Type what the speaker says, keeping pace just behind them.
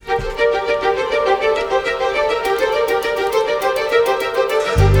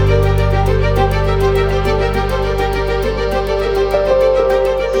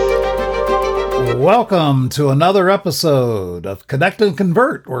welcome to another episode of Connect and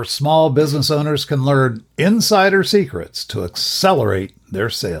Convert, where small business owners can learn insider secrets to accelerate their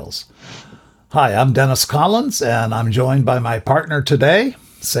sales. Hi, I'm Dennis Collins, and I'm joined by my partner today.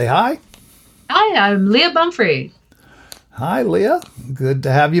 Say hi. Hi, I'm Leah Bumphrey. Hi, Leah. Good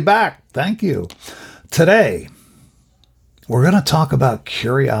to have you back. Thank you. Today, we're going to talk about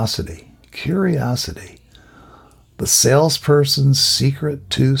curiosity. Curiosity. The salesperson's secret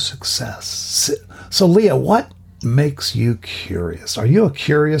to success. So, Leah, what makes you curious? Are you a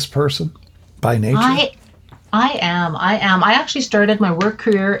curious person by nature? I am. I actually started my work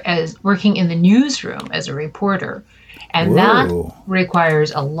career as working in the newsroom as a reporter. And that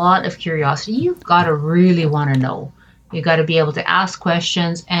requires a lot of curiosity. You've got to really want to know. You've got to be able to ask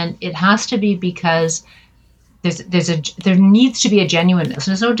questions. And it has to be because there needs to be a genuineness.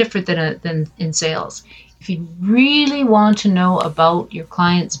 And it's no different than in sales. If you really want to know about your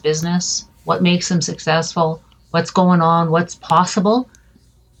client's business, what makes them successful, what's going on, what's possible,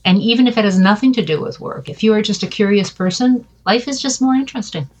 and even if it has nothing to do with work, if you are just a curious person, life is just more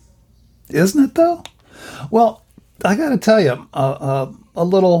interesting. Isn't it, though? Well, I got to tell you, a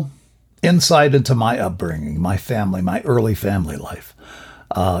little insight into my upbringing, my family, my early family life.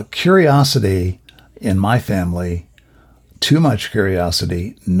 Curiosity in my family, too much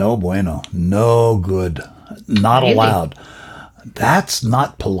curiosity, no bueno, no good, not Really? allowed. That's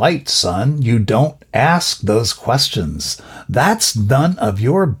not polite, son. You don't ask those questions. That's none of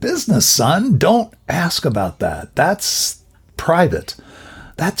your business, son. Don't ask about that. That's private.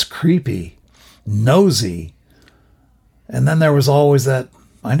 That's creepy, nosy. And then there was always that,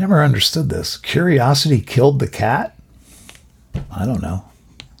 I never understood this. Curiosity killed the cat? I don't know.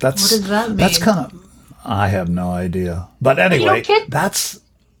 What does that mean? That's kind of, I have no idea. But anyway,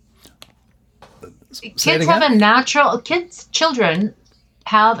 children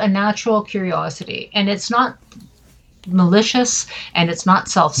have a natural curiosity, and it's not malicious and it's not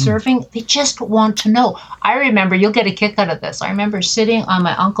self-serving. They just want to know. I remember, you'll get a kick out of this. I remember sitting on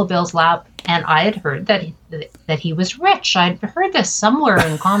my Uncle Bill's lap, and I had heard that he was rich. I'd heard this somewhere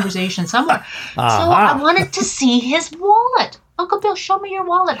in conversation somewhere. So I wanted to see his wallet. Uncle Bill, show me your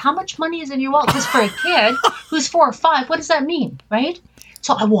wallet. How much money is in your wallet? Because for a kid who's 4 or 5, what does that mean, right?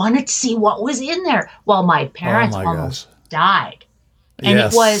 So I wanted to see what was in there. Well, my parents almost died. And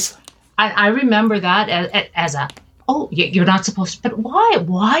It was, I remember that as a, you're not supposed to, but why?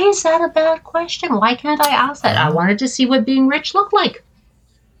 Why is that a bad question? Why can't I ask that? I wanted to see what being rich looked like.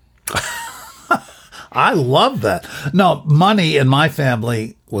 I love that. No, money in my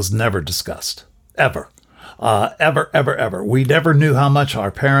family was never discussed, ever. Ever. We never knew how much our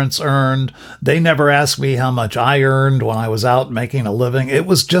parents earned. They never asked me how much I earned when I was out making a living. It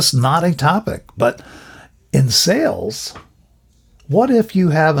was just not a topic. But in sales, what if you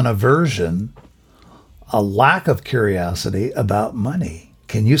have an aversion, a lack of curiosity about money?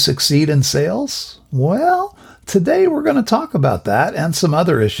 Can you succeed in sales? Well, today we're going to talk about that and some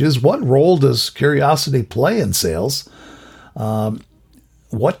other issues. What role does curiosity play in sales?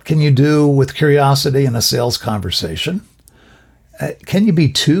 What can you do with curiosity in a sales conversation? Can you be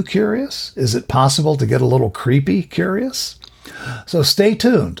too curious? Is it possible to get a little creepy curious? So stay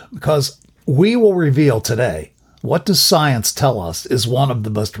tuned, because we will reveal today what does science tell us is one of the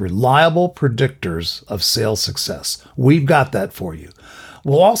most reliable predictors of sales success. We've got that for you.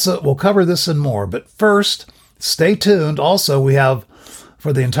 We'll cover this and more, but first, stay tuned. Also, we have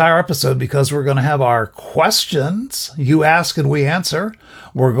for the entire episode, because we're going to have our questions. You ask and we answer.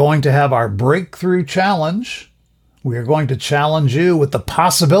 We're going to have our breakthrough challenge. We are going to challenge you with the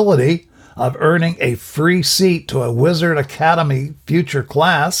possibility of earning a free seat to a Wizard Academy future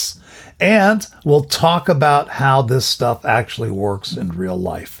class. And we'll talk about how this stuff actually works in real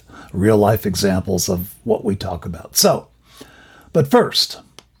life examples of what we talk about. So, but first,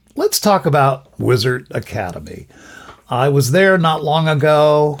 let's talk about Wizard Academy. I was there not long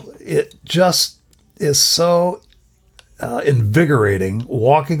ago. It just is so invigorating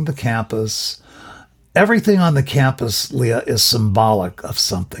walking the campus. Everything on the campus, Leah, is symbolic of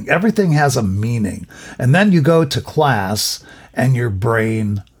something. Everything has a meaning. And then you go to class and your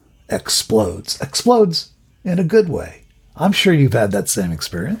brain explodes in a good way. I'm sure you've had that same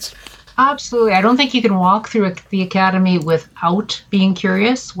experience. Absolutely. I don't think you can walk through the academy without being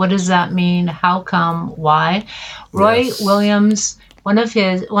curious. What does that mean? How come? Why? Roy Williams, one of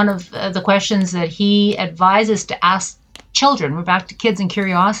the questions that he advises to ask children, we're back to kids and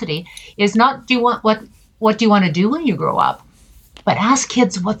curiosity, is not what do you want to do when you grow up, but ask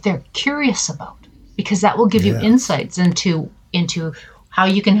kids what they're curious about, because that will give you insights into how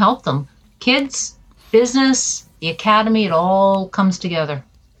you can help them. Kids, business, the academy, it all comes together.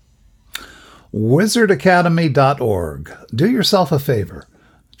 wizardacademy.org. Do yourself a favor.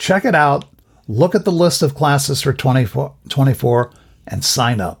 Check it out. Look at the list of classes for 2024 and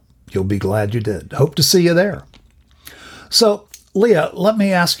sign up. You'll be glad you did. Hope to see you there. So, Leah, let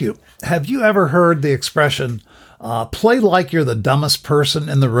me ask you, have you ever heard the expression, play like you're the dumbest person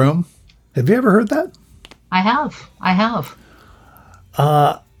in the room? Have you ever heard that? I have.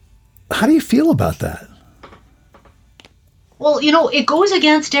 How do you feel about that? Well, it goes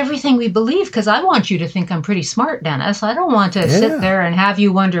against everything we believe, because I want you to think I'm pretty smart, Dennis. I don't want to sit there and have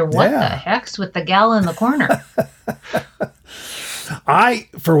you wonder what the heck's with the gal in the corner. I,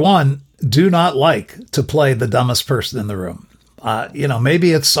 for one, do not like to play the dumbest person in the room.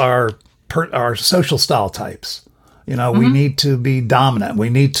 Maybe it's our social style types. We need to be dominant.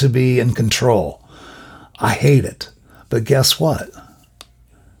 We need to be in control. I hate it. But guess what?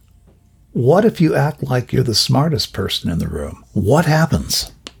 What if you act like you're the smartest person in the room? What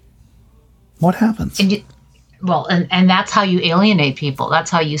happens? What happens? And that's how you alienate people. That's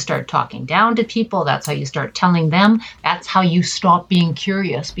how you start talking down to people. That's how you start telling them. That's how you stop being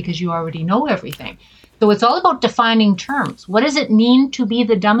curious, because you already know everything. So it's all about defining terms. What does it mean to be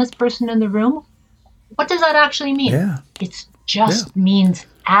the dumbest person in the room? What does that actually mean? Yeah. It just means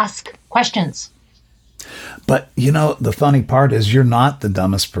ask questions. But, the funny part is you're not the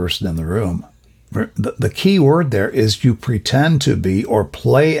dumbest person in the room. The key word there is you pretend to be or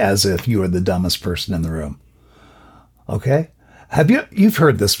play as if you are the dumbest person in the room. Okay? You've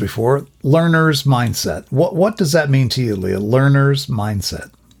heard this before, learner's mindset. What does that mean to you, Leah? Learner's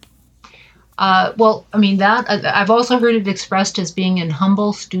mindset. I've also heard it expressed as being in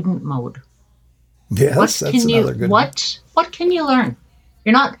humble student mode. Yes, that's another good one. What can you learn?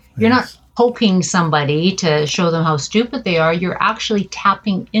 You're not poking somebody to show them how stupid they are. You're actually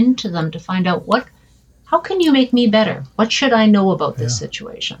tapping into them to find out how can you make me better? What should I know about this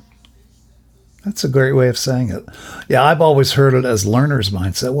situation? That's a great way of saying it. Yeah, I've always heard it as learner's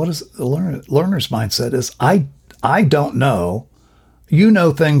mindset. What is the learner's mindset is I don't know. You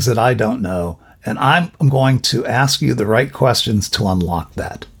know things that I don't know, and I'm going to ask you the right questions to unlock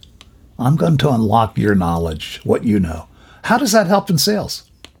that. I'm going to unlock your knowledge, what you know. How does that help in sales?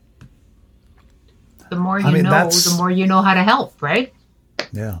 The more you know, the more you know how to help, right?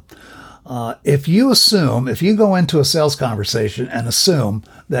 Yeah. If you go into a sales conversation and assume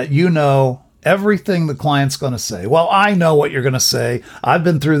that you know everything the client's going to say, well, I know what you're going to say. I've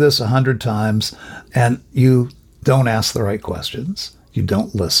been through this 100 times, and you don't ask the right questions. You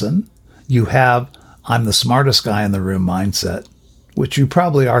don't listen. You have, I'm the smartest guy in the room mindset, which you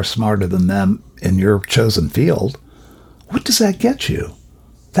probably are smarter than them in your chosen field. What does that get you?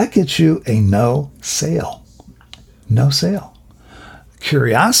 That gets you a no sale. No sale.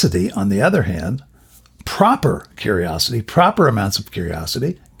 Curiosity, on the other hand, proper curiosity, proper amounts of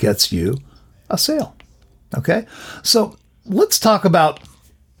curiosity gets you a sale. Okay? So let's talk about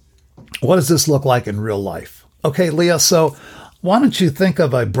what does this look like in real life? Okay, Leah, so why don't you think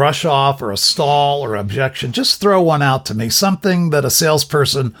of a brush off or a stall or objection? Just throw one out to me, something that a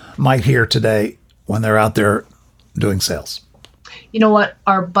salesperson might hear today when they're out there doing sales. You know what?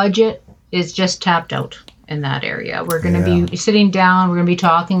 Our budget is just tapped out in that area. We're going to be sitting down. We're going to be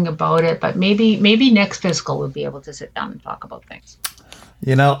talking about it, but maybe next fiscal we'll be able to sit down and talk about things.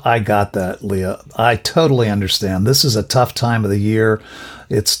 I got that, Leah. I totally understand. This is a tough time of the year.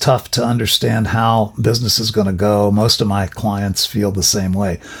 It's tough to understand how business is going to go. Most of my clients feel the same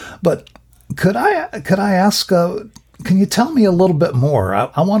way. But could I ask, can you tell me a little bit more?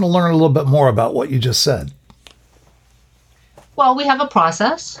 I want to learn a little bit more about what you just said. Well, we have a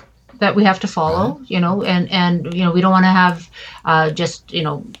process that we have to follow, and we don't want to have just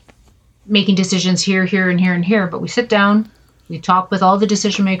making decisions here, and here, and here. But we sit down, we talk with all the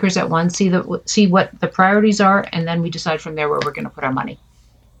decision makers at once, see what the priorities are, and then we decide from there where we're going to put our money.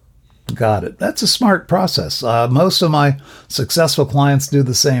 Got it. That's a smart process. Most of my successful clients do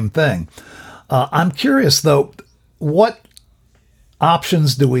the same thing. I'm curious, though, what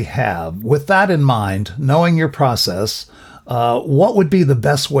options do we have? With that in mind, knowing your process, what would be the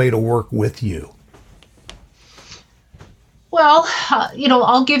best way to work with you? Well,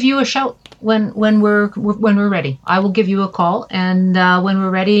 I'll give you a shout when we're ready. I will give you a call, and when we're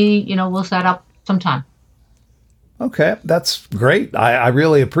ready, we'll set up some time. Okay, that's great. I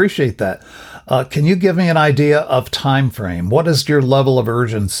really appreciate that. Can you give me an idea of time frame? What is your level of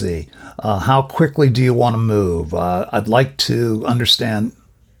urgency? How quickly do you want to move? I'd like to understand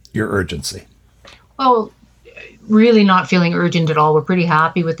your urgency. Well, really not feeling urgent at all. We're pretty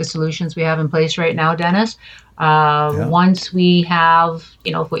happy with the solutions we have in place right now, Dennis. Once we have,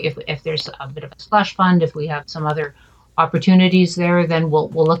 if there's a bit of a slush fund, if we have some other opportunities there, then we'll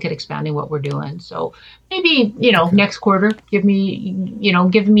look at expanding what we're doing. So maybe, next quarter, give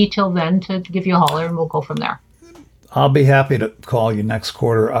me till then to give you a holler, and we'll go from there. I'll be happy to call you next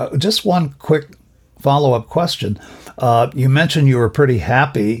quarter. Just one quick follow-up question. You mentioned you were pretty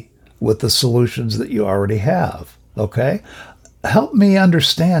happy with the solutions that you already have. Okay. Help me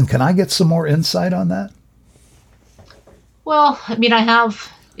understand. Can I get some more insight on that? Well, I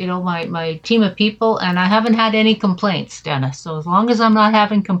have, my team of people, and I haven't had any complaints, Dennis. So as long as I'm not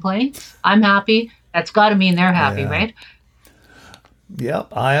having complaints, I'm happy. That's got to mean they're happy, right?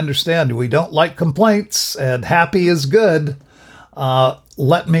 Yep, I understand. We don't like complaints, and happy is good.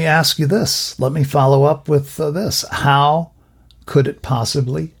 Let me ask you this. Let me follow up with this. How could it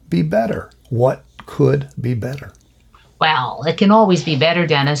possibly be better? What could be better? Well, it can always be better,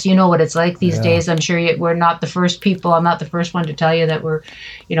 Dennis. You know what it's like these days. I'm sure we're not the first people. I'm not the first one to tell you that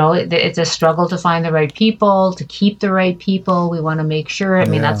it's a struggle to find the right people, to keep the right people. We want to make sure.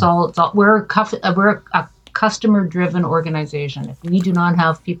 That's all. It's all. We're a customer-driven organization. If we do not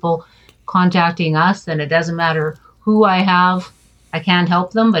have people contacting us, then it doesn't matter who I have. I can't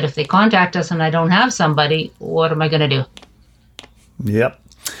help them. But if they contact us and I don't have somebody, what am I going to do? Yep.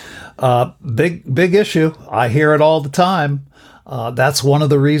 Big issue. I hear it all the time. That's one of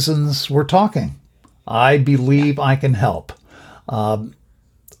the reasons we're talking. I believe I can help.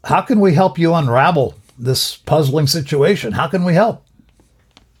 How can we help you unravel this puzzling situation? How can we help?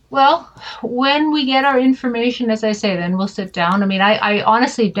 Well, when we get our information, as I say, then we'll sit down. I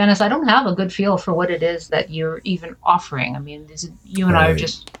honestly, Dennis, I don't have a good feel for what it is that you're even offering. You and I are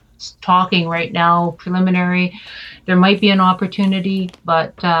just talking right now, preliminary. There might be an opportunity,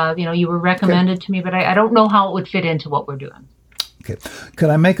 but you were recommended to me, but I don't know how it would fit into what we're doing. Okay. Could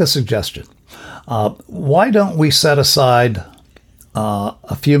I make a suggestion? Why don't we set aside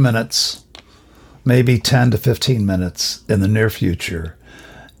a few minutes, maybe 10 to 15 minutes in the near future,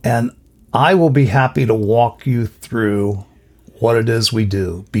 and I will be happy to walk you through what it is we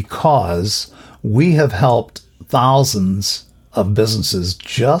do, because we have helped thousands of businesses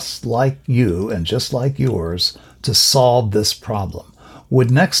just like you and just like yours to solve this problem.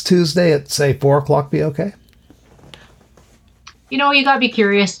 Would next Tuesday at, say, 4 o'clock be okay? You got to be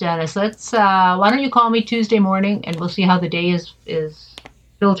curious, Dennis. Why don't you call me Tuesday morning, and we'll see how the day is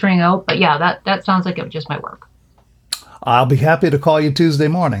filtering out. But yeah, that sounds like it just might work. I'll be happy to call you Tuesday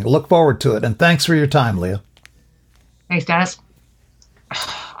morning. Look forward to it. And thanks for your time, Leah. Thanks, Dennis.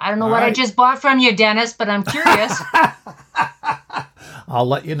 I don't know what I just bought from you, Dennis, but I'm curious. I'll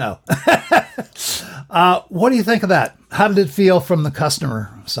let you know. What do you think of that? How did it feel from the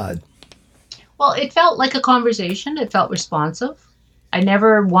customer side? Well, it felt like a conversation. It felt responsive. I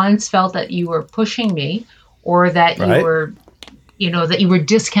never once felt that you were pushing me, or that you were, that you were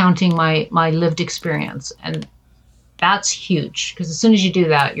discounting my lived experience. And that's huge, because as soon as you do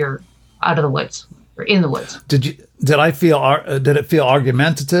that, you're out of the woods, or in the woods. Did it feel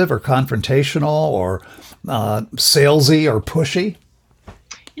argumentative or confrontational or salesy or pushy?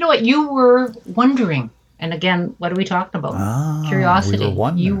 You know what? You were wondering. And again, what are we talking about? Curiosity. We were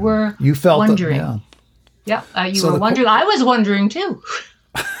wondering. You felt wondering. Yeah. Yeah. You were wondering. I was wondering too.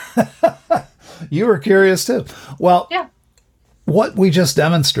 You were curious too. Well, yeah. What we just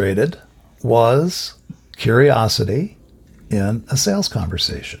demonstrated was curiosity in a sales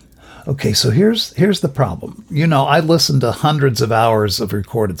conversation. Okay, so here's the problem. I listened to hundreds of hours of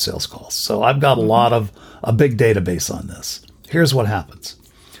recorded sales calls, so I've got a big database on this. Here's what happens.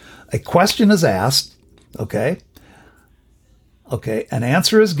 A question is asked, okay, an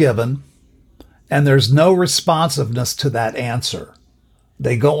answer is given, and there's no responsiveness to that answer.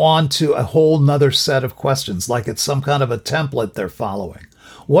 They go on to a whole nother set of questions, like it's some kind of a template they're following.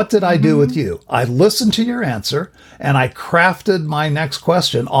 What did I do with you? I listened to your answer, and I crafted my next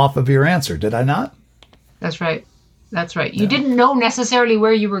question off of your answer. Did I not? That's right. You didn't know necessarily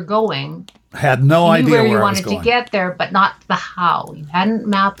where you were going. Had no idea where you wanted to get there, but not the how. You hadn't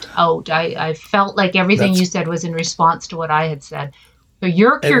mapped out. I felt like everything you said was in response to what I had said. So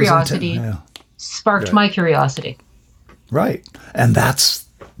your curiosity sparked my curiosity. Right. And that's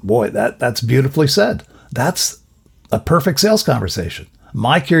beautifully said. That's a perfect sales conversation.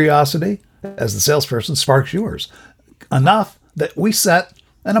 My curiosity as the salesperson sparks yours. Enough that we set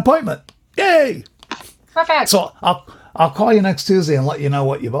an appointment. Yay! Perfect. So I'll call you next Tuesday and let you know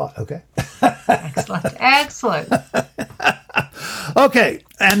what you bought, okay? Excellent. Okay,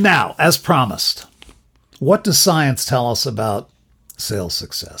 and now, as promised, what does science tell us about sales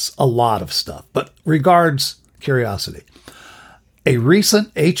success? A lot of stuff, but regards curiosity. A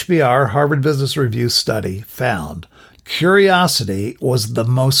recent HBR, Harvard Business Review study, found Curiosity was the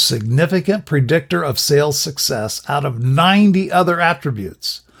most significant predictor of sales success out of 90 other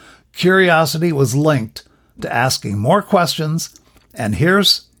attributes. Curiosity was linked to asking more questions, and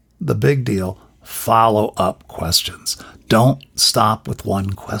here's the big deal, follow-up questions. Don't stop with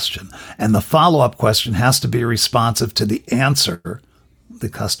one question. And the follow-up question has to be responsive to the answer the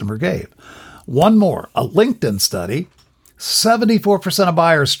customer gave. One more, a LinkedIn study, 74% of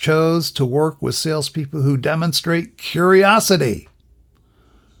buyers chose to work with salespeople who demonstrate curiosity.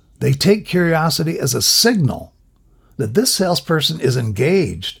 They take curiosity as a signal that this salesperson is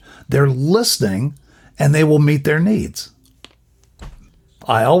engaged, they're listening, and they will meet their needs.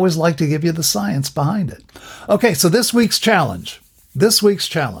 I always like to give you the science behind it. Okay, so this week's challenge.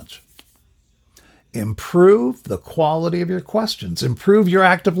 Improve the quality of your questions. Improve your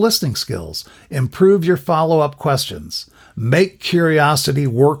active listening skills. Improve your follow-up questions. Make curiosity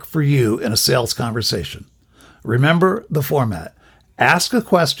work for you in a sales conversation. Remember the format. Ask a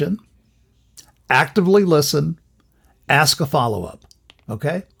question, actively listen, ask a follow-up.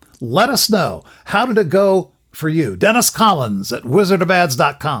 Okay? Let us know. How did it go for you? Dennis Collins at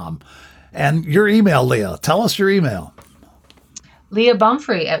wizardofads.com. And your email, Leah. Tell us your email. Leah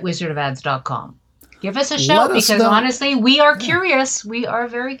Bumphrey at wizardofads.com. Give us a shout because honestly, we are curious. We are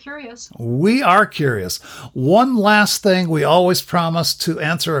very curious. We are curious. One last thing, we always promise to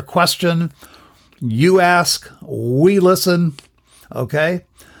answer a question. You ask, we listen, okay?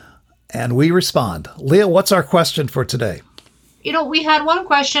 And we respond. Leah, what's our question for today? We had one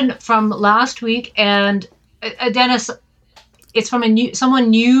question from last week, and Dennis, it's from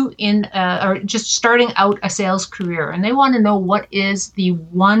someone new in or just starting out a sales career, and they want to know what is the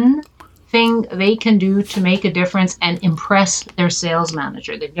one thing they can do to make a difference and impress their sales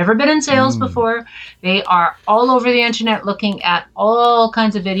manager. They've never been in sales before. They are all over the internet looking at all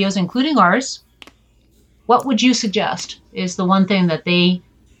kinds of videos, including ours. What would you suggest is the one thing that they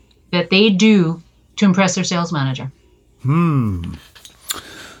do to impress their sales manager?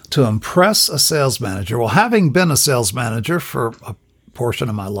 To impress a sales manager. Well, having been a sales manager for a portion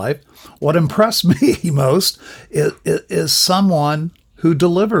of my life, what impressed me most is someone who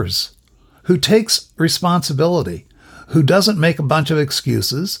delivers, who takes responsibility, who doesn't make a bunch of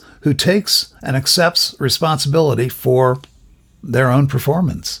excuses, who takes and accepts responsibility for their own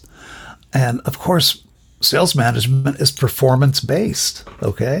performance. And of course, sales management is performance-based,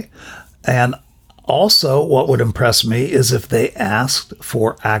 okay? And also, what would impress me is if they asked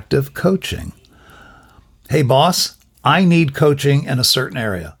for active coaching. Hey, boss, I need coaching in a certain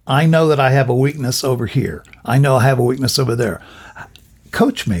area. I know that I have a weakness over here. I know I have a weakness over there.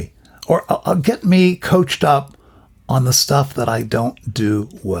 Coach me, or get me coached up on the stuff that I don't do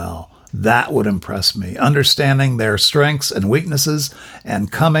well. That would impress me. Understanding their strengths and weaknesses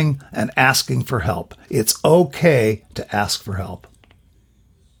and coming and asking for help. It's okay to ask for help.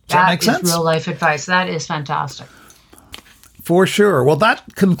 Does that make sense? That is real life advice. That is fantastic. For sure. Well,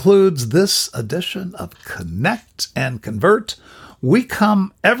 that concludes this edition of Connect and Convert. We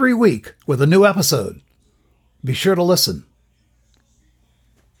come every week with a new episode. Be sure to listen.